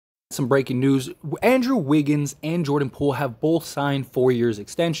some breaking news. Andrew Wiggins and Jordan Poole have both signed 4 years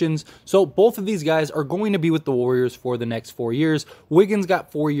extensions. So both of these guys are going to be with the Warriors for the next 4 years. Wiggins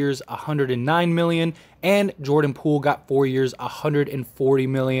got 4 years, $109 million, and Jordan Poole got 4 years, $140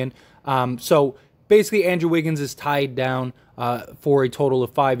 million. So basically, Andrew Wiggins is tied down for a total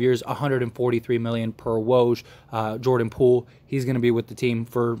of 5 years, $143 million per Woj. Jordan Poole, he's going to be with the team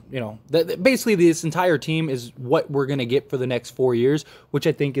for, basically this entire team is what we're going to get for the next 4 years, which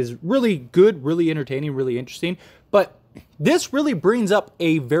I think is really good, really entertaining, really interesting. But this really brings up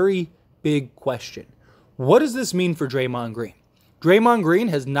a very big question. What does this mean for Draymond Green? Draymond Green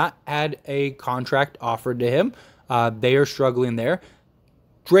has not had a contract offered to him. They are struggling there.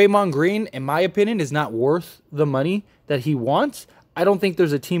 Draymond Green, in my opinion, is not worth the money that he wants. I don't think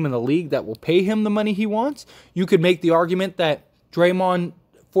there's a team in the league that will pay him the money he wants. You could make the argument that Draymond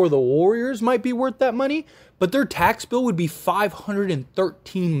for the Warriors might be worth that money, but their tax bill would be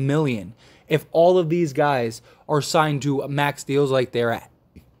 $513 million if all of these guys are signed to max deals like they're at.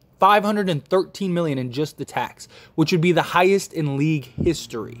 $513 million in just the tax, which would be the highest in league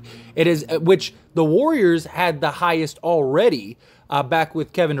history. It is, which the Warriors had the highest already back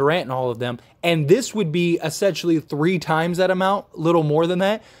with Kevin Durant and all of them, and this would be essentially 3 times that amount, little more than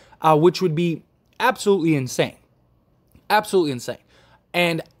that, which would be absolutely insane. Absolutely insane.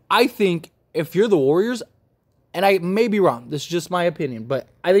 And I think if you're the Warriors, and I may be wrong, this is just my opinion, but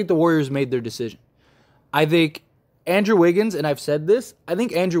I think the Warriors made their decision. I think Andrew Wiggins, and I've said this, I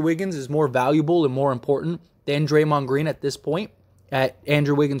think Andrew Wiggins is more valuable and more important than Draymond Green at this point at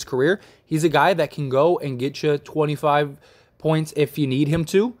Andrew Wiggins' career. He's a guy that can go and get you 25 points if you need him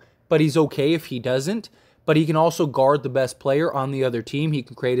to, but he's okay if he doesn't. But he can also guard the best player on the other team. He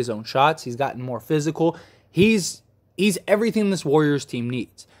can create his own shots. He's gotten more physical. He's everything this Warriors team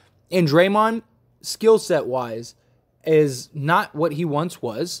needs. And Draymond, skill set wise, is not what he once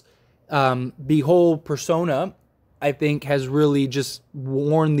was. The whole persona, I think, has really just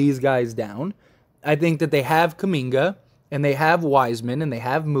worn these guys down. I think that they have Kuminga, and they have Wiseman, and they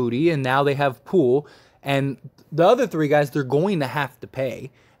have Moody, and now they have Poole. And the other 3 guys, they're going to have to pay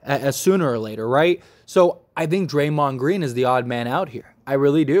sooner or later, right? So I think Draymond Green is the odd man out here. I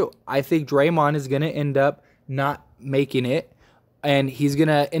really do. I think Draymond is going to end up not making it, and he's going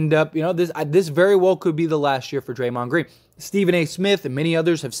to end up, this very well could be the last year for Draymond Green. Stephen A. Smith and many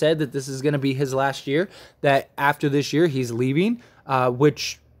others have said that this is going to be his last year, that after this year he's leaving,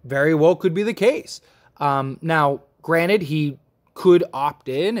 which very well could be the case. Now, granted, he could opt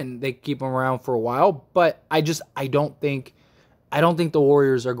in and they keep him around for a while, but I don't think the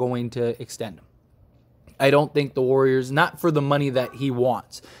Warriors are going to extend him. I don't think the Warriors, not for the money that he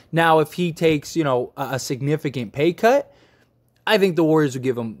wants. Now, if he takes, a significant pay cut, I think the Warriors would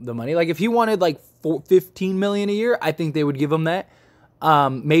give him the money. Like if he wanted like $15 million a year, I think they would give him that.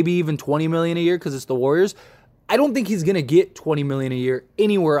 Maybe even $20 million a year because it's the Warriors. I don't think he's going to get $20 million a year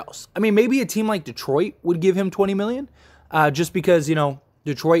anywhere else. I mean, maybe a team like Detroit would give him $20 million. Just because,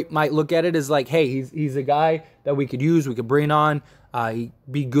 Detroit might look at it as like, hey, he's a guy that we could use, we could bring on, he'd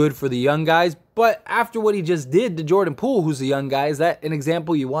be good for the young guys. But after what he just did to Jordan Poole, who's a young guy, is that an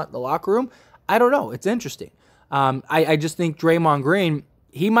example you want in the locker room? I don't know. It's interesting. I just think Draymond Green,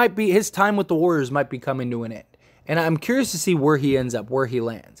 his time with the Warriors might be coming to an end. And I'm curious to see where he ends up, where he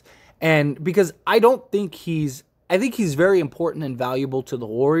lands. And because I think he's very important and valuable to the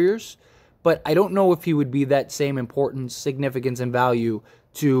Warriors, but I don't know if he would be that same importance, significance, and value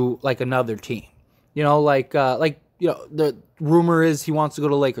to like another team. The rumor is he wants to go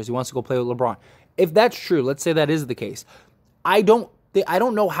to Lakers. He wants to go play with LeBron. If that's true, let's say that is the case. I don't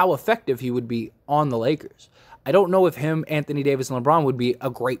know how effective he would be on the Lakers. I don't know if him, Anthony Davis, and LeBron would be a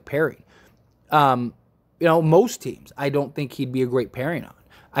great pairing. Most teams, I don't think he'd be a great pairing on.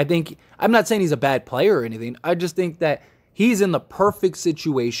 I'm not saying he's a bad player or anything. I just think that he's in the perfect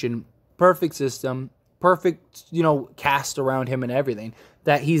situation, perfect system, perfect, cast around him and everything,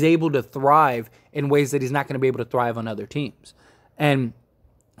 that he's able to thrive in ways that he's not going to be able to thrive on other teams. And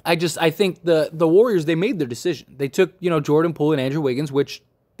I think the Warriors, they made their decision. They took, Jordan Poole and Andrew Wiggins, which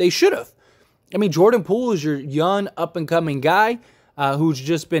they should have. I mean, Jordan Poole is your young, up-and-coming guy who's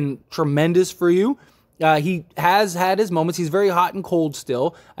just been tremendous for you. He has had his moments. He's very hot and cold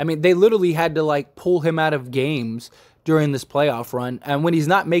still. I mean, they literally had to, pull him out of games during this playoff run. And when he's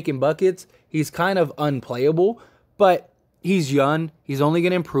not making buckets, he's kind of unplayable. But he's young. He's only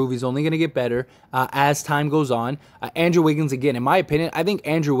going to improve. He's only going to get better as time goes on. Andrew Wiggins, again, in my opinion, I think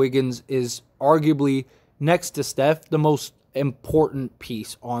Andrew Wiggins is arguably, next to Steph, the most important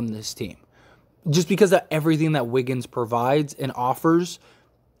piece on this team. Just because of everything that Wiggins provides and offers,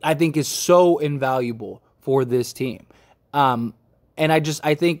 I think is so invaluable for this team. And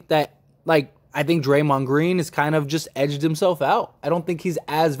I think that, like, I think Draymond Green has kind of just edged himself out. I don't think he's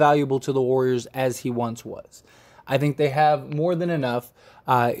as valuable to the Warriors as he once was. I think they have more than enough.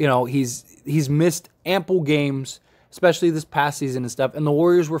 He's missed ample games, especially this past season and stuff, and the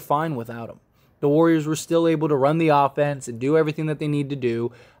Warriors were fine without him. The Warriors were still able to run the offense and do everything that they need to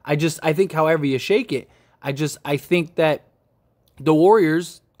do. I think however you shake it, I think that the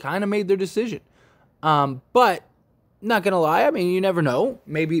Warriors kind of made their decision. But not going to lie, I mean, you never know.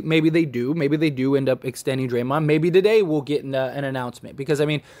 Maybe they do. Maybe they do end up extending Draymond. Maybe today we'll get an announcement. Because, I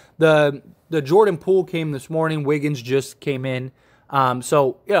mean, the Jordan Poole came this morning. Wiggins just came in.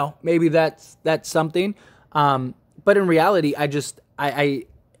 So, maybe that's something. But in reality, I don't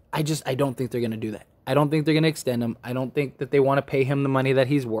think they're going to do that. I don't think they're going to extend him. I don't think that they want to pay him the money that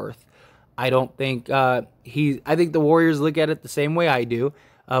he's worth. I don't think I think the Warriors look at it the same way I do,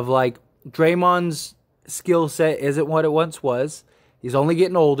 of like, Draymond's skill set isn't what it once was. He's only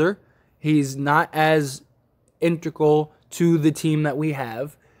getting older. He's not as integral to the team that we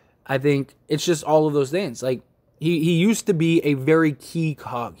have. I think it's just all of those things. Like, he used to be a very key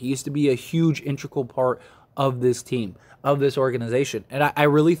cog. He used to be a huge integral part of this team, of this organization. And I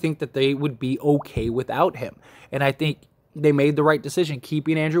really think that they would be okay without him. And I think they made the right decision,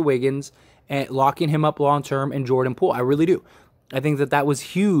 keeping Andrew Wiggins and locking him up long-term, and Jordan Poole. I really do. I think that was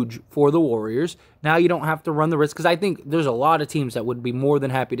huge for the Warriors. Now you don't have to run the risk, because I think there's a lot of teams that would be more than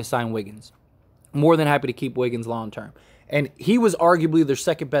happy to sign Wiggins, more than happy to keep Wiggins long-term. And he was arguably their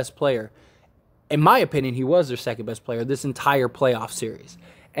second-best player. In my opinion, he was their second-best player this entire playoff series.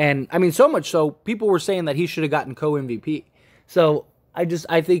 And, I mean, so much so, people were saying that he should have gotten co-MVP. So, I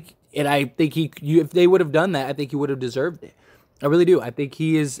think if they would have done that, I think he would have deserved it. I really do. I think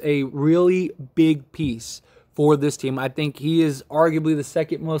he is a really big piece for this team. I think he is arguably the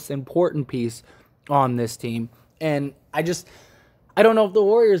second most important piece on this team. And I don't know if the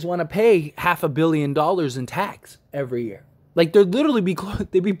Warriors want to pay $500 million in tax every year. Like,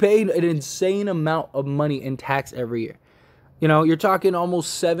 they'd be paying an insane amount of money in tax every year. You're talking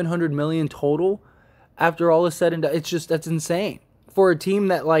almost $700 million total after all is said and done. That's insane for a team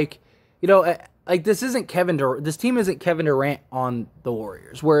that, this team isn't Kevin Durant on the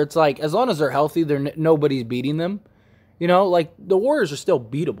Warriors, where it's like, as long as they're healthy, nobody's beating them. The Warriors are still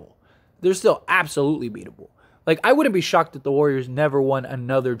beatable. They're still absolutely beatable. Like, I wouldn't be shocked if the Warriors never won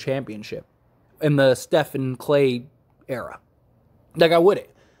another championship in the Steph and Clay era. Like, I wouldn't.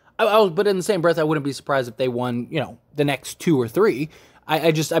 But in the same breath, I wouldn't be surprised if they won, the next 2 or 3.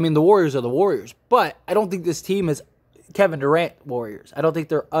 The Warriors are the Warriors. But I don't think this team is Kevin Durant Warriors. I don't think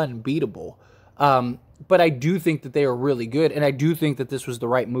they're unbeatable. But I do think that they are really good, and I do think that this was the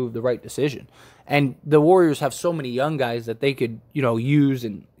right move, the right decision. And the Warriors have so many young guys that they could, use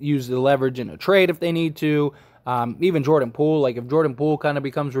the leverage in a trade if they need to. Even Jordan Poole, like, if Jordan Poole kind of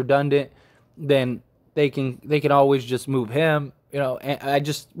becomes redundant, then they can always just move him.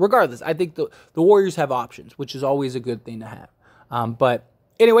 And regardless, I think the Warriors have options, which is always a good thing to have. But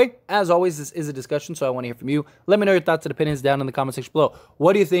anyway, as always, this is a discussion, so I want to hear from you. Let me know your thoughts and opinions down in the comment section below.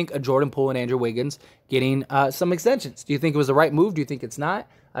 What do you think of Jordan Poole and Andrew Wiggins getting some extensions? Do you think it was the right move? Do you think it's not?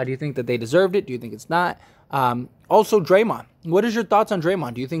 Do you think that they deserved it? Do you think it's not? Also, Draymond. What is your thoughts on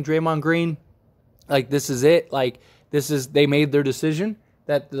Draymond? Do you think Draymond Green, this is it? They made their decision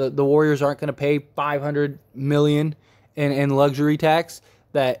that the Warriors aren't going to pay $500 million in luxury tax?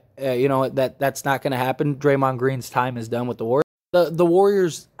 That's not going to happen. Draymond Green's time is done with the Warriors. The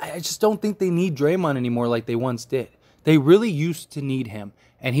Warriors, I just don't think they need Draymond anymore like they once did. They really used to need him,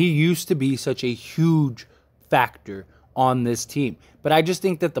 and he used to be such a huge factor on this team. But I just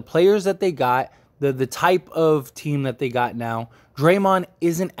think that the players that they got, the type of team that they got now, Draymond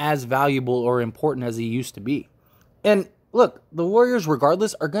isn't as valuable or important as he used to be. And look, the Warriors,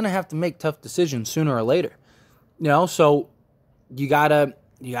 regardless, are going to have to make tough decisions sooner or later. So you gotta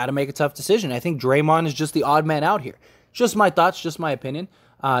make a tough decision. I think Draymond is just the odd man out here. Just my thoughts, just my opinion.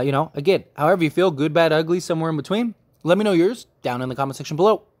 Again, however you feel, good, bad, ugly, somewhere in between. Let me know yours down in the comment section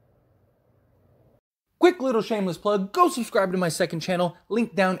below. Quick little shameless plug, go subscribe to my second channel,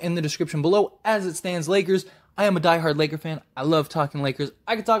 link down in the description below. As it stands, Lakers. I am a diehard Laker fan. I love talking Lakers.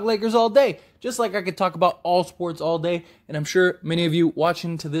 I could talk Lakers all day, just like I could talk about all sports all day. And I'm sure many of you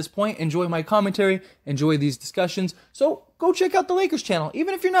watching to this point enjoy my commentary, enjoy these discussions. So go check out the Lakers channel.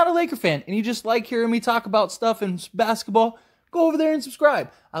 Even if you're not a Laker fan and you just like hearing me talk about stuff in basketball, go over there and subscribe.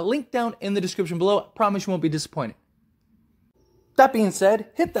 I'll link down in the description below. I promise you won't be disappointed. That being said,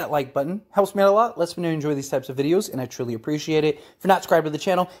 hit that like button. Helps me out a lot. Lets me know you enjoy these types of videos, and I truly appreciate it. If you're not subscribed to the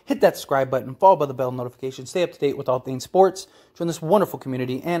channel, hit that subscribe button, followed by the bell notification. Stay up to date with all things sports. Join this wonderful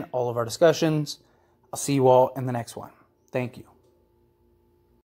community and all of our discussions. I'll see you all in the next one. Thank you.